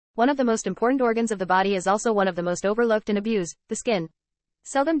One of the most important organs of the body is also one of the most overlooked and abused, the skin.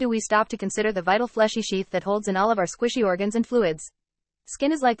 Seldom do we stop to consider the vital fleshy sheath that holds in all of our squishy organs and fluids.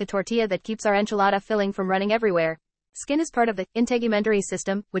 Skin is like the tortilla that keeps our enchilada filling from running everywhere. Skin is part of the integumentary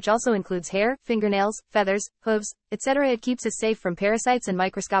system, which also includes hair, fingernails, feathers, hooves, etc. It keeps us safe from parasites and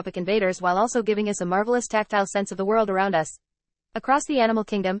microscopic invaders while also giving us a marvelous tactile sense of the world around us. Across the animal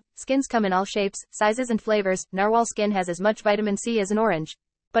kingdom, skins come in all shapes, sizes and flavors. Narwhal skin has as much vitamin C as an orange.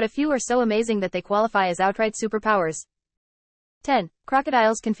 But a few are so amazing that they qualify as outright superpowers. 10.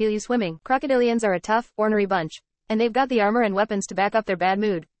 Crocodiles can feel you swimming. Crocodilians are a tough, ornery bunch. And they've got the armor and weapons to back up their bad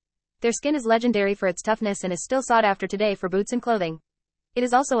mood. Their skin is legendary for its toughness and is still sought after today for boots and clothing. It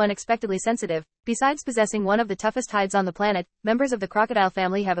is also unexpectedly sensitive. Besides possessing one of the toughest hides on the planet, members of the crocodile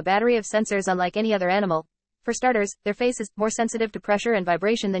family have a battery of sensors unlike any other animal. For starters, their face is more sensitive to pressure and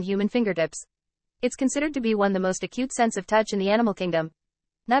vibration than human fingertips. It's considered to be the most acute sense of touch in the animal kingdom.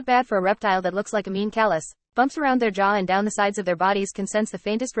 Not bad for a reptile that looks like a mean callus. Bumps around their jaw and down the sides of their bodies can sense the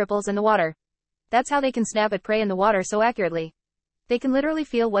faintest ripples in the water. That's how they can snap at prey in the water so accurately. They can literally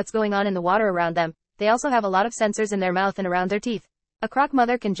feel what's going on in the water around them. They also have a lot of sensors in their mouth and around their teeth. A croc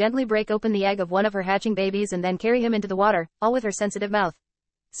mother can gently break open the egg of one of her hatching babies and then carry him into the water, all with her sensitive mouth.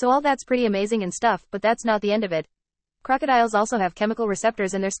 So all that's pretty amazing and stuff, but that's not the end of it. Crocodiles also have chemical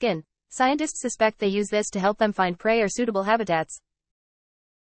receptors in their skin. Scientists suspect they use this to help them find prey or suitable habitats.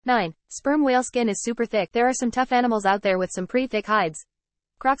 9. Sperm whale skin is super thick. There are some tough animals out there with some pretty thick hides.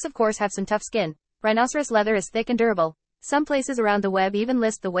 Crocs of course have some tough skin. Rhinoceros leather is thick and durable. Some places around the web even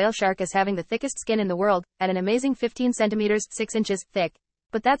list the whale shark as having the thickest skin in the world, at an amazing 15 centimeters, 6 inches, thick.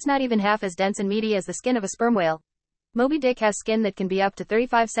 But that's not even half as dense and meaty as the skin of a sperm whale. Moby Dick has skin that can be up to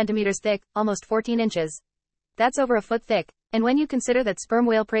 35 centimeters thick, almost 14 inches. That's over a foot thick. And when you consider that sperm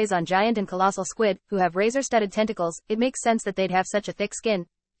whale preys on giant and colossal squid, who have razor-studded tentacles, it makes sense that they'd have such a thick skin.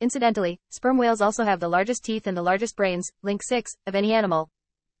 Incidentally, sperm whales also have the largest teeth and the largest brains, link 6, of any animal.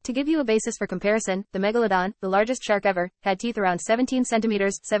 To give you a basis for comparison, the megalodon, the largest shark ever, had teeth around 17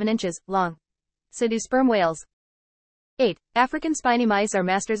 centimeters, 7 inches, long. So do sperm whales. 8. African spiny mice are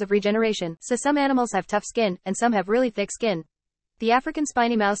masters of regeneration. So some animals have tough skin, and some have really thick skin. The African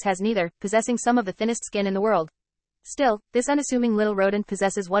spiny mouse has neither, possessing some of the thinnest skin in the world. Still, this unassuming little rodent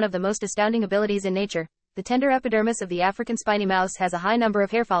possesses one of the most astounding abilities in nature. The tender epidermis of the African spiny mouse has a high number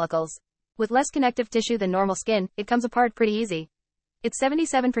of hair follicles. With less connective tissue than normal skin, it comes apart pretty easy. It's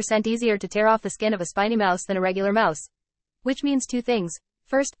 77% easier to tear off the skin of a spiny mouse than a regular mouse. Which means two things.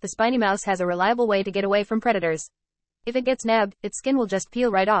 First, the spiny mouse has a reliable way to get away from predators. If it gets nabbed, its skin will just peel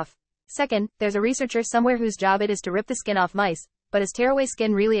right off. Second, there's a researcher somewhere whose job it is to rip the skin off mice. But is tearaway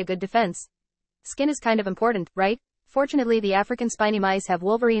skin really a good defense? Skin is kind of important, right? Fortunately, the African spiny mice have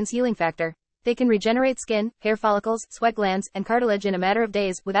Wolverine's healing factor. They can regenerate skin, hair follicles, sweat glands, and cartilage in a matter of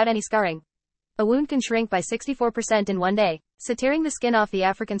days, without any scarring. A wound can shrink by 64% in one day. So tearing the skin off the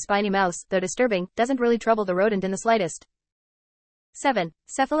African spiny mouse, though disturbing, doesn't really trouble the rodent in the slightest. 7.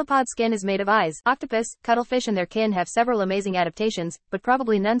 Cephalopod skin is made of eyes. Octopus, cuttlefish and their kin have several amazing adaptations, but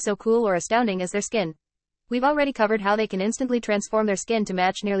probably none so cool or astounding as their skin. We've already covered how they can instantly transform their skin to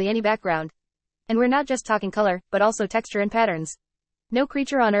match nearly any background. And we're not just talking color, but also texture and patterns. No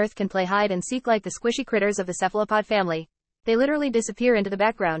creature on Earth can play hide and seek like the squishy critters of the cephalopod family. They literally disappear into the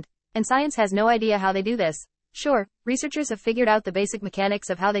background. And science has no idea how they do this. Sure, researchers have figured out the basic mechanics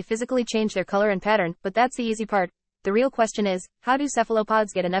of how they physically change their color and pattern, but that's the easy part. The real question is, how do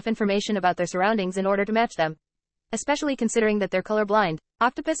cephalopods get enough information about their surroundings in order to match them? Especially considering that they're colorblind.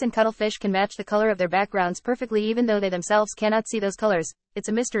 Octopus and cuttlefish can match the color of their backgrounds perfectly even though they themselves cannot see those colors. It's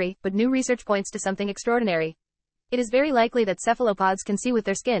a mystery, but new research points to something extraordinary. It is very likely that cephalopods can see with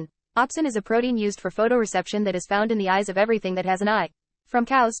their skin. Opsin is a protein used for photoreception that is found in the eyes of everything that has an eye. From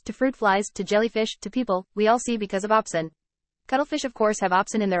cows, to fruit flies, to jellyfish, to people, we all see because of opsin. Cuttlefish of course have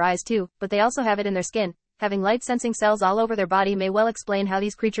opsin in their eyes too, but they also have it in their skin. Having light-sensing cells all over their body may well explain how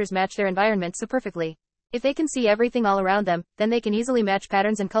these creatures match their environment so perfectly. If they can see everything all around them, then they can easily match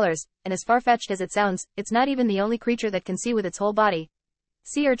patterns and colors, and as far-fetched as it sounds, it's not even the only creature that can see with its whole body.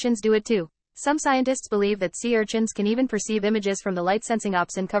 Sea urchins do it too. Some scientists believe that sea urchins can even perceive images from the light-sensing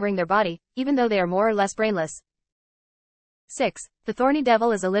opsin covering their body, even though they are more or less brainless. 6. The thorny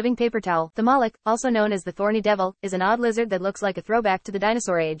devil is a living paper towel. The mollusk, also known as the thorny devil, is an odd lizard that looks like a throwback to the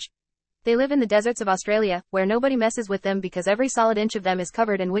dinosaur age. They live in the deserts of Australia, where nobody messes with them because every solid inch of them is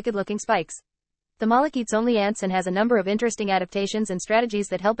covered in wicked-looking spikes. The mollusk eats only ants and has a number of interesting adaptations and strategies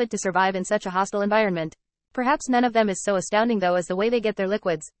that help it to survive in such a hostile environment. Perhaps none of them is so astounding though as the way they get their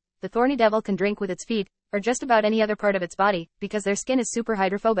liquids. The thorny devil can drink with its feet, or just about any other part of its body, because their skin is super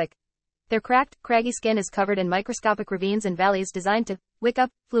hydrophobic. Their cracked, craggy skin is covered in microscopic ravines and valleys designed to wick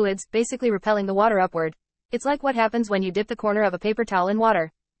up, fluids, basically repelling the water upward. It's like what happens when you dip the corner of a paper towel in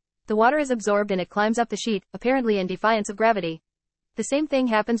water. The water is absorbed and it climbs up the sheet, apparently in defiance of gravity. The same thing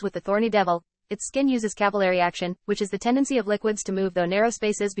happens with the thorny devil. Its skin uses capillary action, which is the tendency of liquids to move through narrow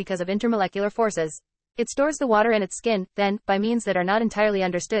spaces because of intermolecular forces. It stores the water in its skin, then, by means that are not entirely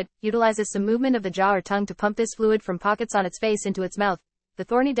understood, utilizes some movement of the jaw or tongue to pump this fluid from pockets on its face into its mouth. The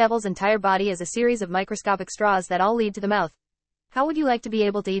thorny devil's entire body is a series of microscopic straws that all lead to the mouth. How would you like to be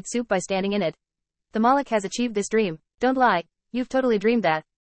able to eat soup by standing in it? The Moloch has achieved this dream. Don't lie. You've totally dreamed that.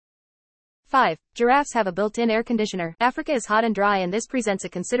 5. Giraffes have a built-in air conditioner. Africa is hot and dry and this presents a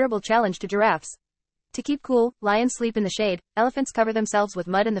considerable challenge to giraffes. To keep cool, lions sleep in the shade, elephants cover themselves with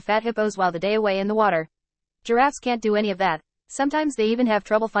mud and the fat hippos while the day away in the water. Giraffes can't do any of that. Sometimes they even have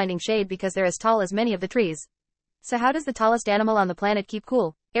trouble finding shade because they're as tall as many of the trees. So how does the tallest animal on the planet keep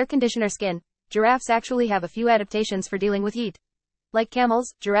cool? Air conditioner skin. Giraffes actually have a few adaptations for dealing with heat. Like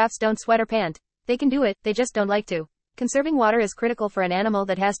camels, giraffes don't sweat or pant. They can do it, they just don't like to. Conserving water is critical for an animal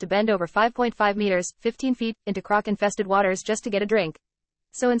that has to bend over 5.5 meters, 15 feet, into croc-infested waters just to get a drink.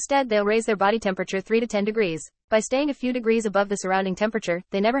 So instead they'll raise their body temperature 3 to 10 degrees. By staying a few degrees above the surrounding temperature,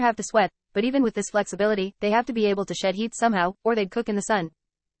 they never have to sweat, but even with this flexibility, they have to be able to shed heat somehow, or they'd cook in the sun.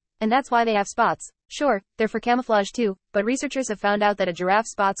 And that's why they have spots. Sure, they're for camouflage too, but researchers have found out that a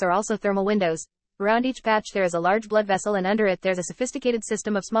giraffe's spots are also thermal windows. Around each patch there is a large blood vessel and under it there's a sophisticated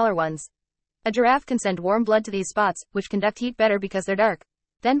system of smaller ones. A giraffe can send warm blood to these spots, which conduct heat better because they're dark.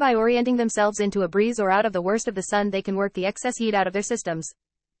 Then by orienting themselves into a breeze or out of the worst of the sun they can work the excess heat out of their systems.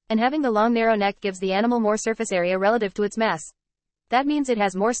 And having the long narrow neck gives the animal more surface area relative to its mass. That means it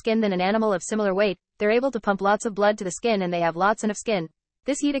has more skin than an animal of similar weight, they're able to pump lots of blood to the skin and they have lots of skin.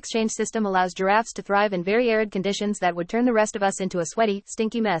 This heat exchange system allows giraffes to thrive in very arid conditions that would turn the rest of us into a sweaty,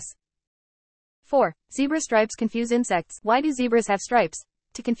 stinky mess. 4. Zebra stripes confuse insects. Why do zebras have stripes?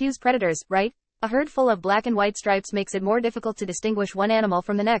 To confuse predators, right? A herd full of black and white stripes makes it more difficult to distinguish one animal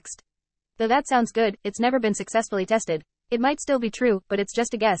from the next. Though that sounds good, it's never been successfully tested. It might still be true, but it's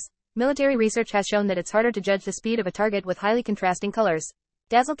just a guess. Military research has shown that it's harder to judge the speed of a target with highly contrasting colors.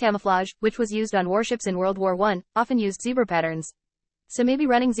 Dazzle camouflage, which was used on warships in World War I, often used zebra patterns. So maybe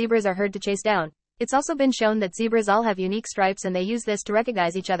running zebras are hard to chase down. It's also been shown that zebras all have unique stripes and they use this to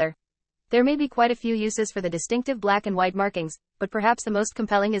recognize each other. There may be quite a few uses for the distinctive black and white markings, but perhaps the most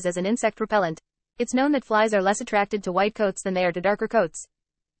compelling is as an insect repellent. It's known that flies are less attracted to white coats than they are to darker coats.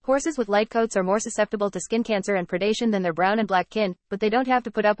 Horses with light coats are more susceptible to skin cancer and predation than their brown and black kin, but they don't have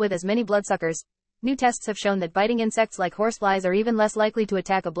to put up with as many bloodsuckers. New tests have shown that biting insects like horseflies are even less likely to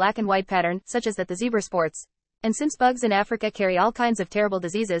attack a black and white pattern, such as that the zebra sports. And since bugs in Africa carry all kinds of terrible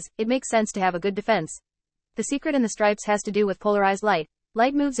diseases, it makes sense to have a good defense. The secret in the stripes has to do with polarized light.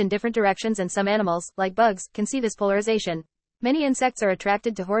 Light moves in different directions and some animals, like bugs, can see this polarization. Many insects are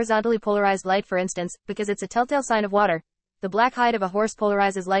attracted to horizontally polarized light, for instance, because it's a telltale sign of water. The black hide of a horse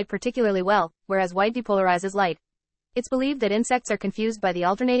polarizes light particularly well, whereas white depolarizes light. It's believed that insects are confused by the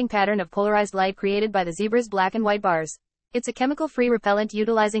alternating pattern of polarized light created by the zebra's black and white bars. It's a chemical-free repellent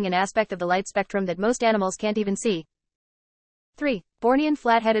utilizing an aspect of the light spectrum that most animals can't even see. 3. Bornean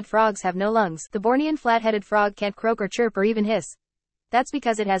flat-headed frogs have no lungs. The Bornean flat-headed frog can't croak or chirp or even hiss. That's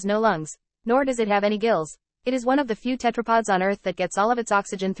because it has no lungs. Nor does it have any gills. It is one of the few tetrapods on Earth that gets all of its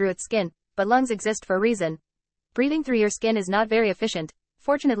oxygen through its skin, but lungs exist for a reason. Breathing through your skin is not very efficient.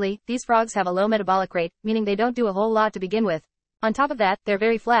 Fortunately, these frogs have a low metabolic rate, meaning they don't do a whole lot to begin with. On top of that, they're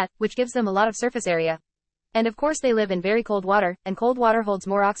very flat, which gives them a lot of surface area. And of course they live in very cold water, and cold water holds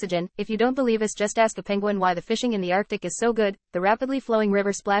more oxygen. If you don't believe us, just ask a penguin why the fishing in the Arctic is so good. The rapidly flowing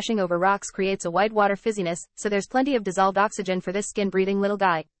river splashing over rocks creates a white water fizziness, so there's plenty of dissolved oxygen for this skin-breathing little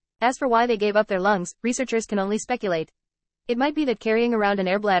guy. As for why they gave up their lungs, researchers can only speculate. It might be that carrying around an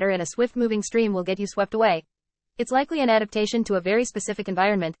air bladder in a swift-moving stream will get you swept away. It's likely an adaptation to a very specific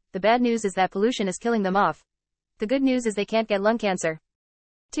environment. The bad news is that pollution is killing them off. The good news is they can't get lung cancer.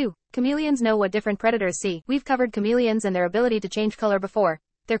 2. Chameleons know what different predators see. We've covered chameleons and their ability to change color before.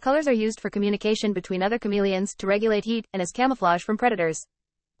 Their colors are used for communication between other chameleons, to regulate heat, and as camouflage from predators.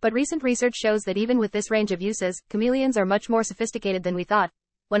 But recent research shows that even with this range of uses, chameleons are much more sophisticated than we thought.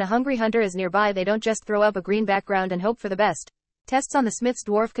 When a hungry hunter is nearby, they don't just throw up a green background and hope for the best. Tests on the Smith's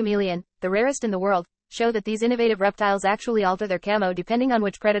dwarf chameleon, the rarest in the world, show that these innovative reptiles actually alter their camo depending on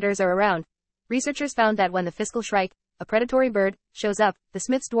which predators are around. Researchers found that when the fiscal shrike, a predatory bird, shows up, the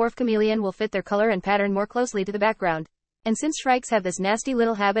Smith's dwarf chameleon will fit their color and pattern more closely to the background. And since shrikes have this nasty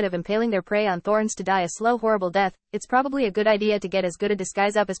little habit of impaling their prey on thorns to die a slow, horrible death, it's probably a good idea to get as good a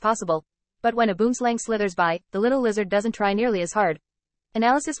disguise up as possible. But when a boomslang slithers by, the little lizard doesn't try nearly as hard.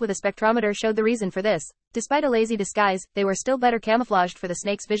 Analysis with a spectrometer showed the reason for this. Despite a lazy disguise, they were still better camouflaged for the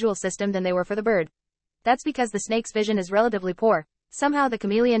snake's visual system than they were for the bird. That's because the snake's vision is relatively poor. Somehow the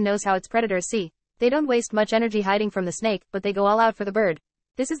chameleon knows how its predators see. They don't waste much energy hiding from the snake, but they go all out for the bird.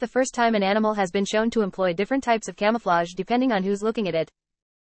 This is the first time an animal has been shown to employ different types of camouflage depending on who's looking at it.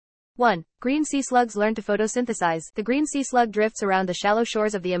 1. Green sea slugs learn to photosynthesize. The green sea slug drifts around the shallow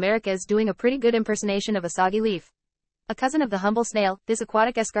shores of the Americas doing a pretty good impersonation of a soggy leaf. A cousin of the humble snail, this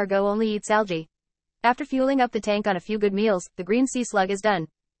aquatic escargot only eats algae. After fueling up the tank on a few good meals, the green sea slug is done.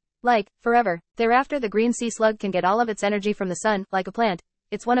 Forever. Thereafter the green sea slug can get all of its energy from the sun, like a plant.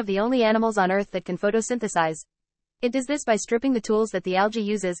 It's one of the only animals on Earth that can photosynthesize. It does this by stripping the tools that the algae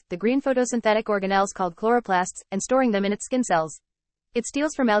uses, the green photosynthetic organelles called chloroplasts, and storing them in its skin cells. It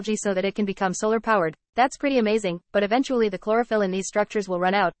steals from algae so that it can become solar-powered. That's pretty amazing, but eventually the chlorophyll in these structures will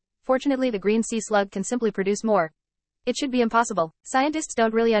run out. Fortunately the green sea slug can simply produce more. It should be impossible. Scientists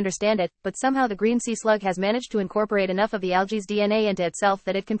don't really understand it, but somehow the green sea slug has managed to incorporate enough of the algae's DNA into itself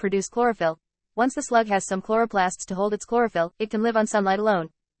that it can produce chlorophyll. Once the slug has some chloroplasts to hold its chlorophyll, it can live on sunlight alone.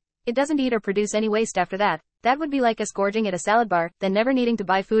 It doesn't eat or produce any waste after that. That would be like us gorging at a salad bar, then never needing to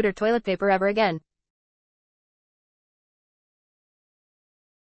buy food or toilet paper ever again.